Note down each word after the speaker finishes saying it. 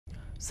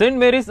Saint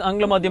Mary's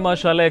ಆಂಗ್ಲ ಮಾಧ್ಯಮ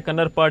ಶಾಲೆ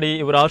ಕನ್ನರ್ಪಾಡಿ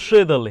ಇವರ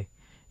ಆಶ್ರಯದಲ್ಲಿ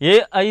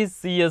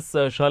AICS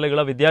ಶಾಲೆಗಳ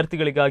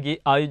ವಿದ್ಯಾರ್ಥಿಗಳಿಗಾಗಿ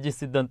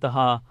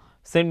ಆಯೋಜಿಸಿದ್ದಂತಹ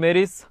ಸೇಂಟ್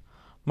ಮೇರೀಸ್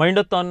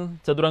ಮೈಂಡಥಾನ್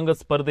ಚದುರಂಗ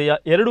ಸ್ಪರ್ಧೆಯ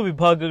 2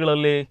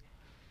 ವಿಭಾಗಗಳಲ್ಲಿ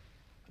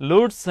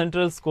ಲೂರ್ಡ್ಸ್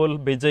ಸೆಂಟ್ರಲ್ ಸ್ಕೂಲ್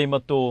ಬೆಜೈ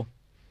ಮತ್ತು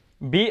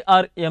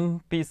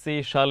BRMPC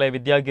ಶಾಲೆ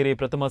ವಿದ್ಯಾಗಿರಿ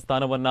ಪ್ರಥಮ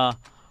ಸ್ಥಾನವನ್ನು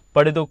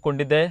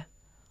ಪಡೆದುಕೊಂಡಿದೆ.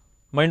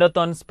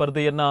 ಮೈಂಡಥಾನ್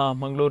ಸ್ಪರ್ಧೆಯನ್ನು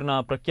ಮಂಗಳೂರಿನ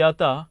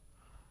ಪ್ರಖ್ಯಾತ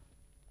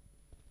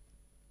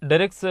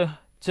ಡೆರೆಕ್ಸ್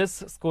ಚೆಸ್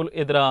ಸ್ಕೂಲ್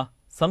ಇದರ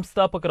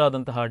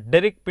ಸಂಸ್ಥಾಪಕರಾದಂತಹ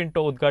ಡೆರಿಕ್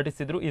ಪಿಂಟೋ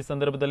ಉದ್ಘಾಟಿಸಿದರು. ಈ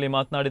ಸಂದರ್ಭದಲ್ಲಿ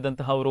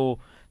ಮಾತನಾಡಿದಂತಹ ಅವರು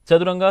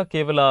ಚದುರಂಗ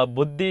ಕೇವಲ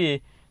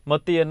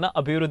ಬುದ್ಧಿಮತ್ತೆಯನ್ನು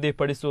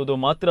ಅಭಿವೃದ್ಧಿಪಡಿಸುವುದು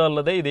ಮಾತ್ರ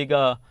ಅಲ್ಲದೆ ಇದೀಗ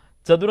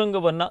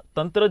ಚದುರಂಗವನ್ನು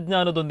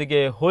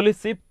ತಂತ್ರಜ್ಞಾನದೊಂದಿಗೆ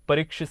ಹೋಲಿಸಿ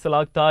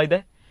ಪರೀಕ್ಷಿಸಲಾಗ್ತಾ ಇದೆ.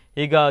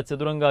 ಈಗ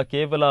ಚದುರಂಗ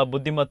ಕೇವಲ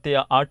ಬುದ್ಧಿಮತ್ತೆಯ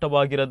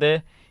ಆಟವಾಗಿರದೆ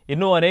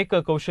ಇನ್ನೂ ಅನೇಕ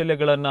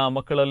ಕೌಶಲ್ಯಗಳನ್ನು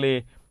ಮಕ್ಕಳಲ್ಲಿ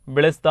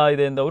ಬೆಳೆಸ್ತಾ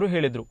ಇದೆ ಎಂದು ಅವರು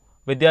ಹೇಳಿದರು.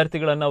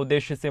 ವಿದ್ಯಾರ್ಥಿಗಳನ್ನು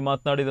ಉದ್ದೇಶಿಸಿ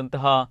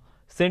ಮಾತನಾಡಿದಂತಹ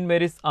ಸೇಂಟ್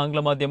ಮೇರೀಸ್ ಆಂಗ್ಲ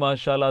ಮಾಧ್ಯಮ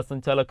ಶಾಲಾ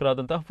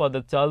ಸಂಚಾಲಕರಾದಂತಹ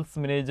ಫಾದರ್ ಚಾರ್ಲ್ಸ್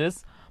ಮಿನೇಜಸ್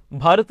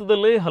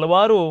ಭಾರತದಲ್ಲಿ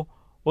ಹಲವಾರು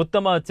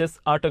ಉತ್ತಮ ಚೆಸ್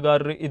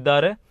ಆಟಗಾರರು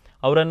ಇದ್ದಾರೆ,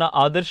 ಅವರನ್ನು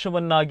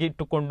ಆದರ್ಶವನ್ನಾಗಿ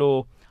ಇಟ್ಟುಕೊಂಡು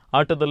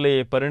ಆಟದಲ್ಲಿ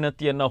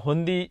ಪರಿಣತಿಯನ್ನು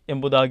ಹೊಂದಿ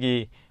ಎಂಬುದಾಗಿ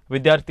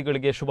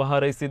ವಿದ್ಯಾರ್ಥಿಗಳಿಗೆ ಶುಭ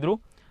ಹಾರೈಸಿದರು.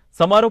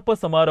 ಸಮಾರೋಪ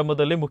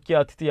ಸಮಾರಂಭದಲ್ಲಿ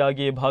ಮುಖ್ಯ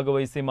ಅತಿಥಿಯಾಗಿ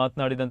ಭಾಗವಹಿಸಿ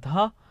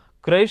ಮಾತನಾಡಿದಂತಹ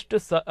ಕ್ರೈಸ್ಟ್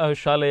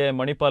ಶಾಲೆಯ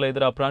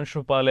ಮಣಿಪಾಲ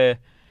ಪ್ರಾಂಶುಪಾಲೆ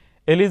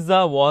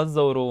ಎಲಿಜಾ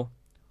ವಾಜ್ ಅವರು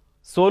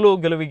ಸೋಲು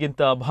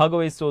ಗೆಲುವಿಗಿಂತ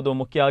ಭಾಗವಹಿಸುವುದು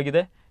ಮುಖ್ಯ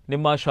ಆಗಿದೆ.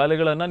 ನಿಮ್ಮ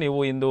ಶಾಲೆಗಳನ್ನು ನೀವು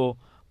ಇಂದು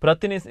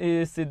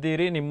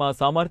ಪ್ರತಿನಿಧಿಸಿದ್ದೀರಿ, ನಿಮ್ಮ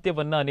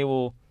ಸಾಮರ್ಥ್ಯವನ್ನು ನೀವು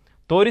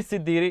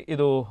ತೋರಿಸಿದ್ದೀರಿ,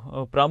 ಇದು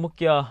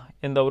ಪ್ರಾಮುಖ್ಯ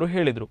ಎಂದವರು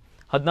ಹೇಳಿದರು.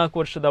 14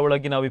 ವರ್ಷದ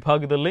ಒಳಗಿನ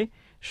ವಿಭಾಗದಲ್ಲಿ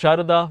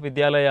ಶಾರದಾ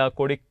ವಿದ್ಯಾಲಯ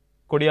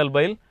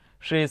ಕೊಡಿಯಾಲ್ಬೈಲ್,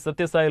 ಶ್ರೀ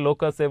ಸತ್ಯಸಾಯಿ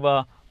ಲೋಕಸೇವಾ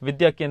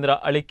ವಿದ್ಯಾಕೇಂದ್ರ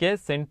Alike,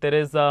 scent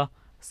Teresa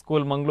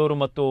school Mangaluru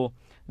ಮತ್ತು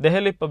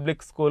ದೆಹಲಿ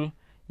ಪಬ್ಲಿಕ್ ಸ್ಕೂಲ್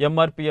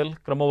MRPL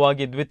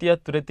ಕ್ರಮವಾಗಿ ದ್ವಿತೀಯ,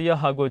 ತೃತೀಯ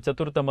ಹಾಗೂ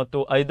ಚತುರ್ಥ ಮತ್ತು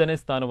 5ನೇ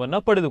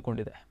ಸ್ಥಾನವನ್ನು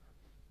ಪಡೆದುಕೊಂಡಿದೆ.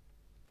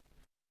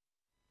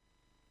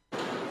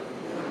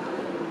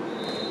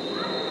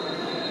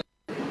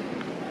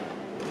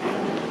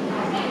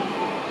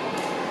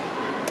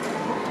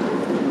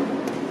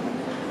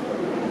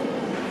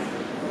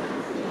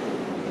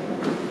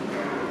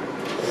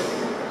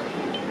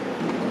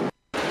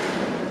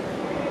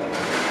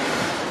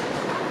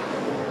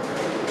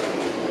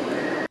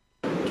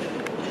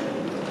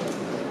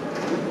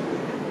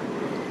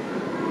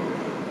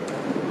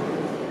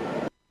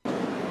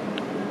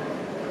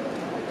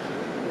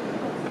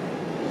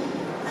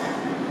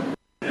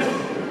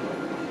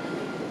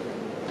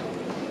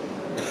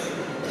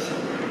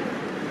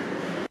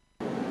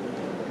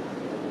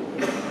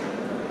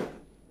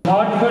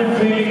 Heartfelt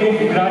feeling of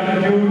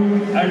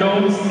gratitude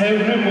adorns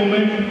every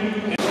moment.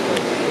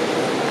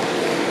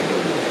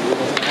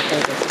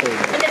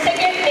 And the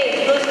second place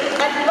goes to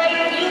invite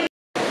you.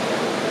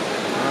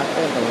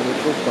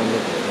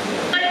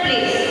 Third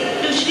place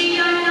to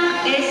Shriyana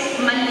S.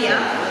 Malya,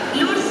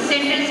 Lourdes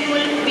Central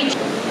School,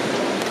 Bejai.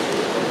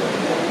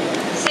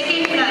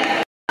 Second prize,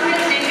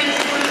 Lourdes Central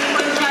School,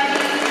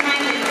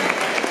 Mangaluru.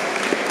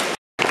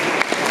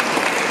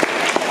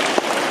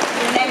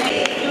 Next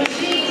to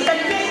Sri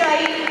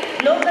Satyasai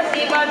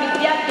Lokaseva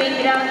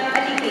Vidyakendra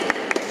Alike.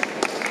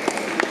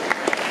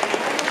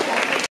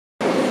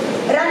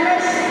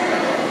 Runners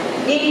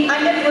in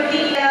under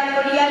 14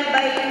 Kodial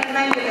by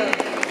Mangaluru.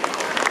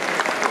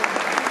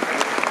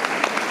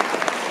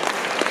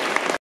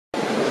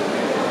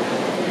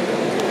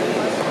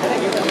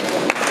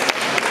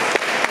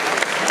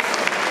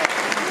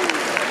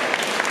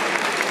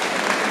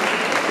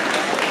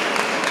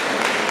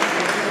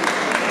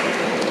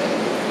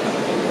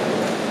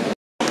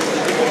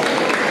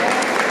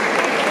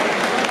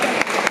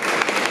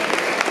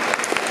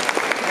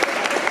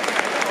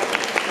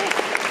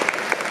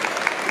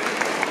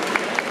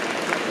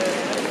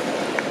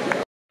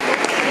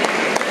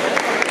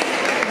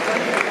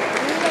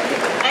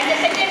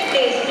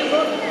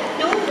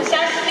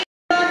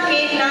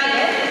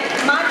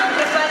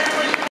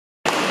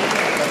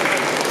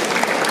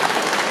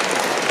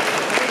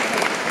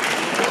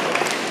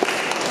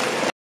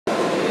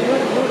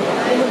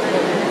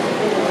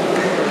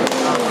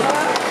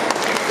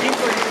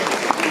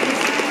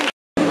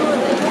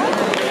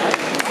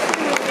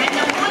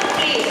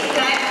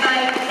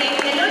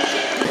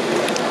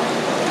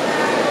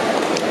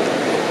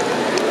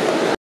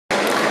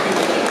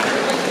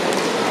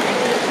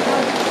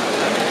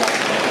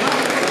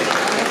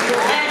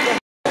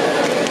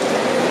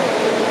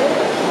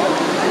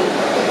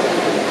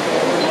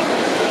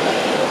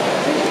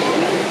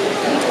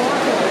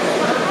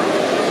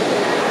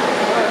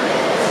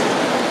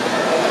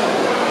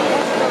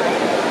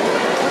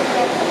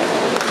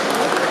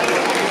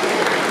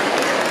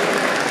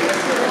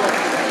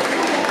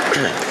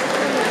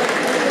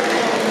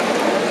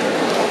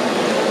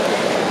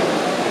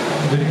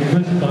 We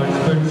request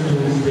participants to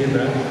stay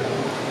back.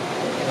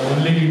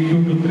 Only 2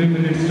 to 3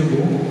 minutes to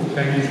go.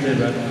 Kindly stay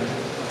back.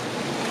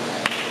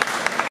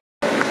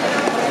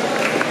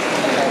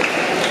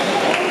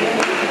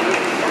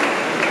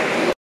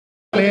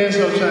 Players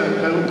also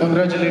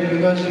congratulate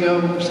because you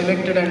have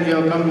selected and you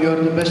have come. You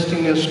are the best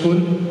in your school.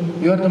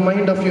 You are the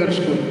mind of your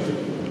school,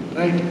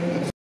 right?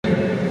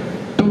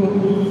 To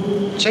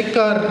check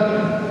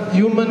our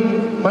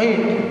human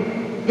mind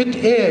with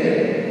AI.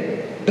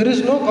 There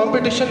is no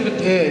competition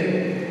with AI.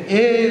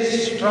 AI is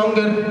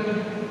stronger.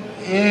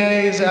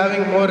 AI is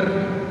having more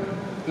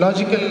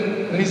logical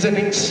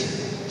reasonings,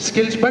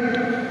 skills, but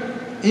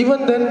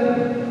even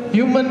then,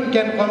 human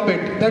can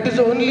compete. That is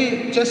the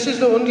only, chess is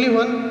the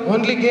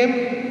only game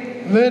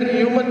where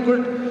human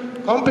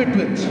could compete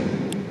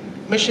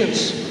with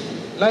machines.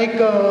 Like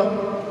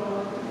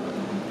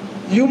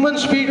human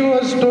speed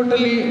was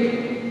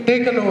totally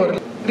taken over.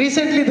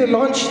 Recently they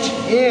launched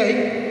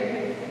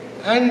AI,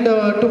 and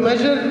to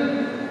measure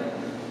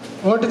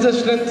what is the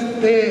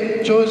strength,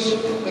 they chose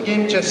the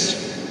game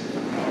chess.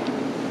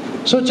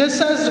 So chess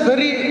has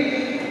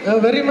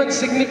very much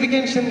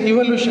significance in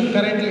evolution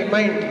currently.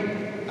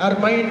 Mind, our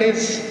mind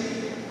is,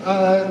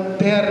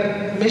 they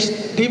are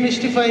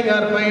demystifying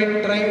our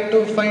mind, trying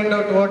to find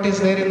out what is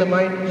there in the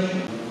mind.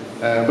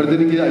 But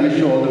then again, I wish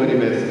you all the very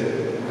best.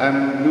 I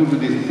am new to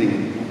this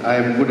thing. I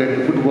am good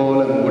at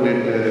football, I am good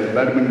at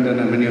badminton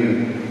and many of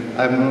them.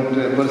 I am not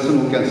a person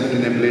who can sit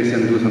in a place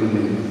and do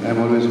something. I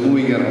am always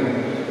moving around.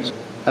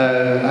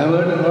 I have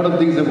heard a lot of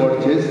things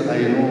about chess. I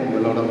know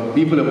a lot of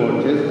people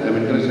about chess. I am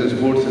interested in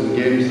sports and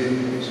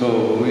games.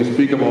 So we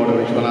speak about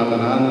Vishwanathan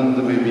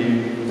Anand,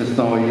 maybe just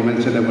now you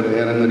mentioned about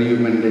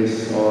Aaron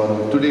Mendes,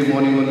 or today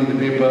morning on the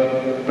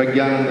paper,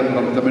 Pragyananda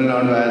from Tamil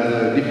Nadu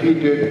has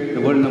defeated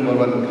the world number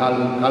one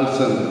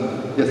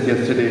Carlsen just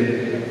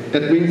yesterday.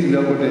 That means we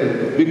have got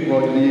a big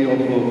quantity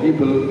of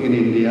people in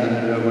India.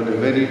 We have got a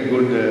very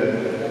good,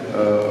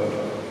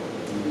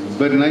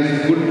 very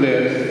nice, good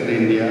players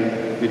in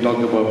India. We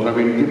talked about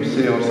Praveen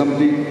Tipse or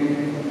something,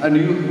 and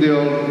they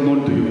are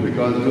known to you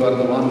because you are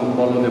the one who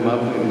follow them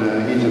up in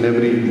each and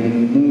every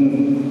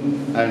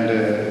move, and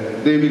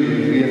they will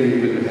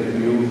really help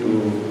you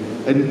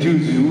to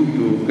enthuse you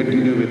to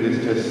continue with this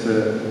chess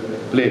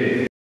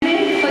play.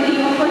 For the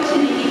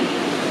opportunity,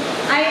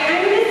 I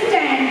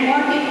understand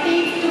what it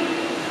takes to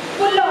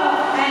pull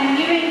off an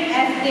event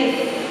as this.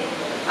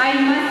 I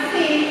must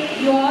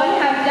say you all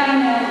have done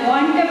a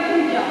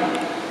wonderful job.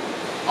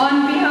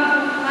 On behalf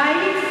of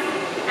AICS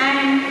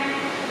and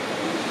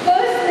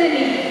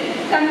personally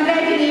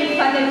congratulate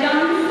Father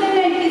Johnson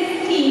and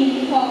his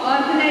team for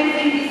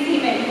organizing this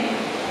event.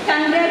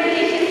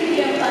 Congratulations,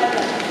 dear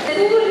Father. The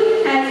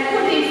school has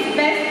put its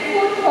best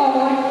foot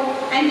forward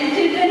and the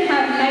children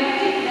have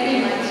liked it very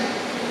much.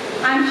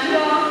 I'm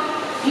sure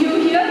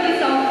you hear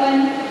this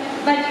often,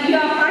 but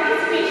your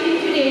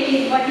participation today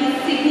is what is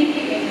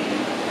significant.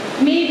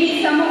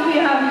 Maybe some of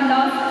you have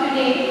lost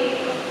today.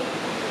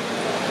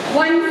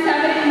 Won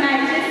several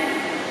matches,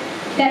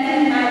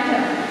 doesn't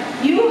matter.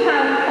 You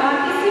have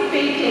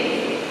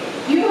participated.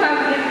 You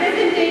have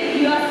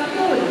represented your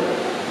school.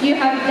 You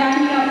have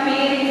done your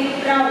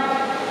parents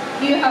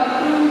proud. You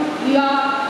have proved your